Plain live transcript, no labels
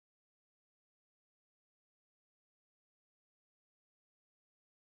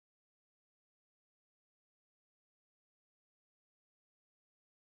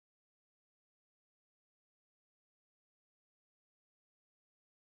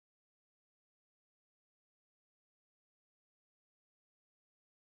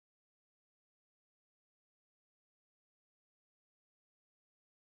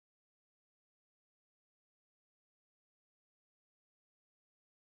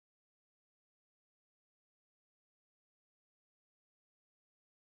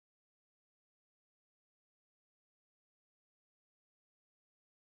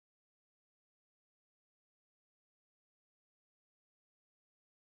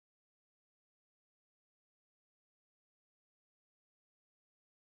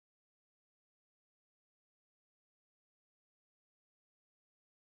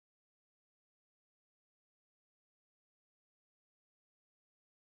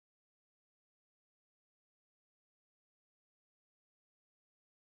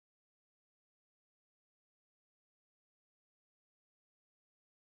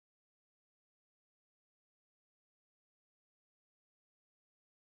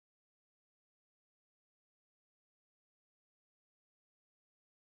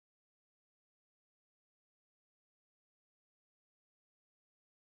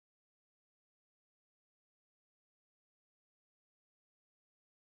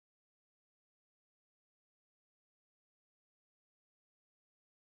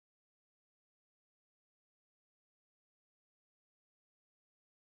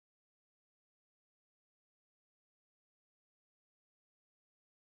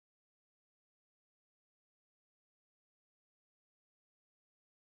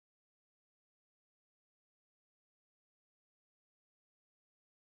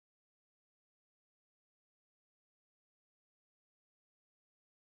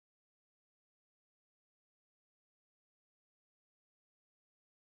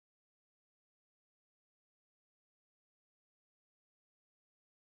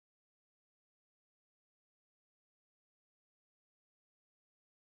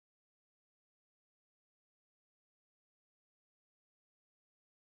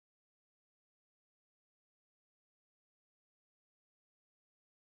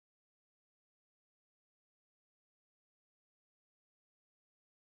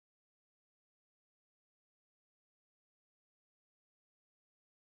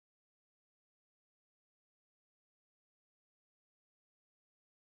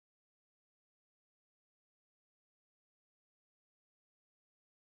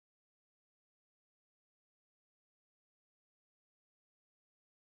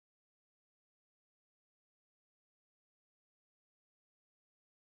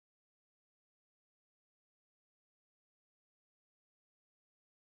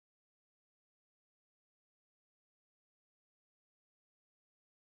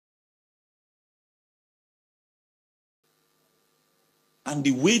And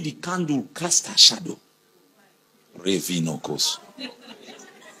the way the candle cast a shadow. Revinokos.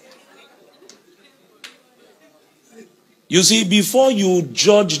 You see, before you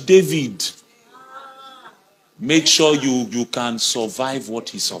judge David, make sure you can survive what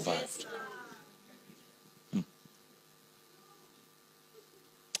he survived.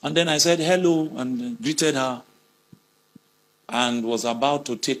 And then I said hello and greeted her and was about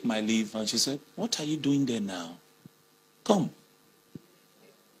to take my leave. And she said, what are you doing there now? Come.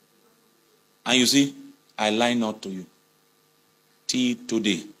 And you see, I lie not to you. Till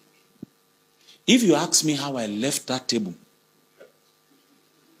today. If you ask me how I left that table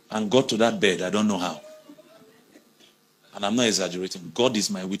and got to that bed, I don't know how. And I'm not exaggerating. God is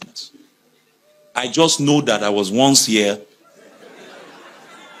my witness. I just know that I was once here.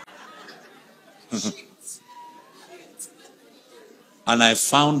 And I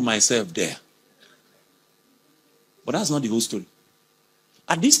found myself there. But that's not the whole story.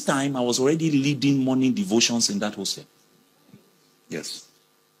 At this time, I was already leading morning devotions in that hostel. Yes.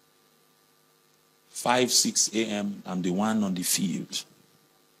 5, 6 a.m., I'm the one on the field.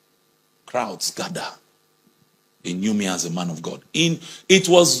 Crowds gather. They knew me as a man of God. It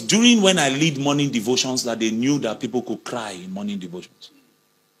was during when I lead morning devotions that they knew that people could cry in morning devotions.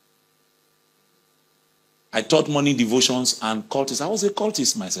 I taught morning devotions and cultists. I was a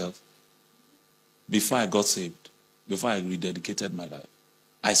cultist myself before I got saved, before I rededicated my life.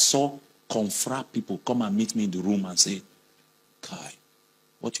 I saw confra people come and meet me in the room and say, Kai,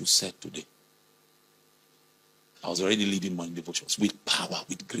 what you said today. I was already leading morning devotions with power,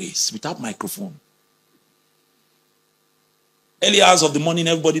 with grace, without microphone. Early hours of the morning,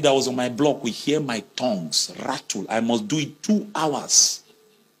 everybody that was on my block will hear my tongues rattle. I must do it 2 hours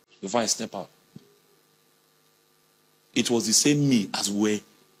before I step out. It was the same me as we were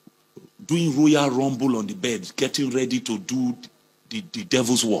doing Royal Rumble on the bed, getting ready to do the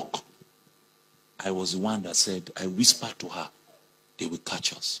devil's work. I was the one that said, I whispered to her, they will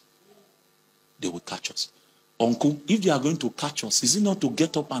catch us. They will catch us. Uncle, if they are going to catch us, is it not to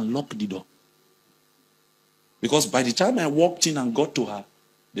get up and lock the door? Because by the time I walked in and got to her,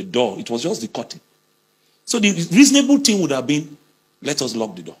 the door, it was just the curtain. So the reasonable thing would have been, let us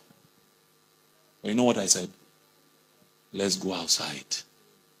lock the door. But you know what I said? Let's go outside.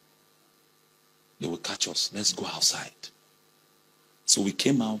 They will catch us. Let's go outside. So we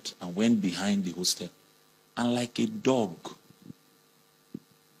came out and went behind the hostel. And like a dog,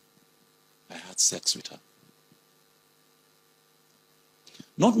 I had sex with her.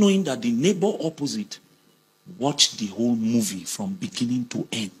 Not knowing that the neighbor opposite watched the whole movie from beginning to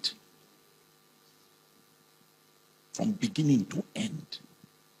end. From beginning to end.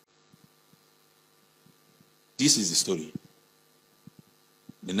 This is the story.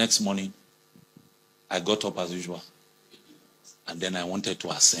 The next morning, I got up as usual. And then I wanted to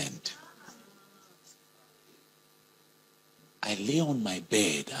ascend. I lay on my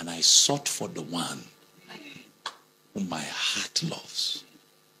bed and I sought for the one whom my heart loves.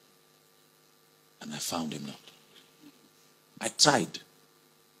 And I found him not. I tried.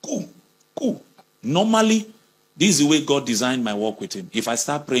 Cool. Normally, this is the way God designed my walk with him. If I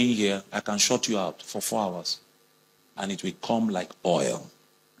start praying here, I can shut you out for 4 hours. And it will come like oil.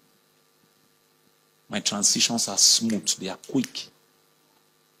 My transitions are smooth. They are quick.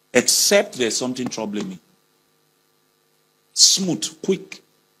 Except there's something troubling me. Smooth, quick.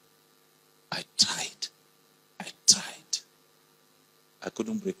 I tried. I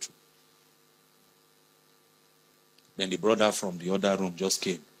couldn't break through. Then the brother from the other room just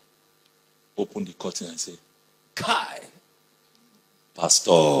came, opened the curtain and said, Kai,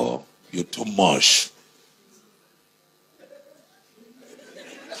 Pastor, you're too much.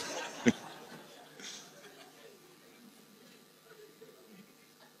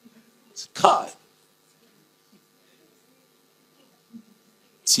 Kai.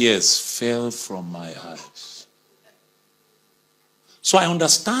 Tears fell from my eyes. So I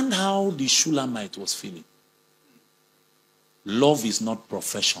understand how the Shulamite was feeling. Love is not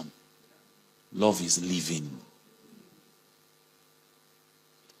profession. Love is living.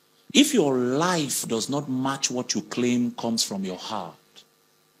 If your life does not match what you claim comes from your heart,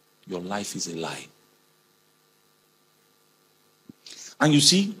 your life is a lie. And you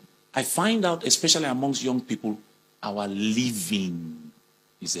see, I find out, especially amongst young people, our living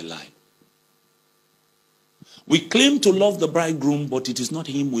is a lie. We claim to love the bridegroom, but it is not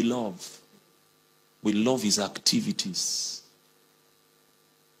him we love. We love his activities.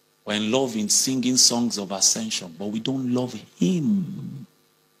 We're in love in singing songs of ascension, but we don't love him.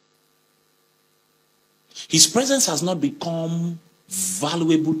 His presence has not become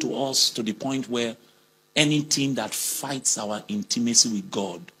valuable to us to the point where Anything that fights our intimacy with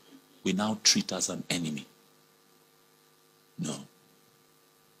God, we now treat as an enemy.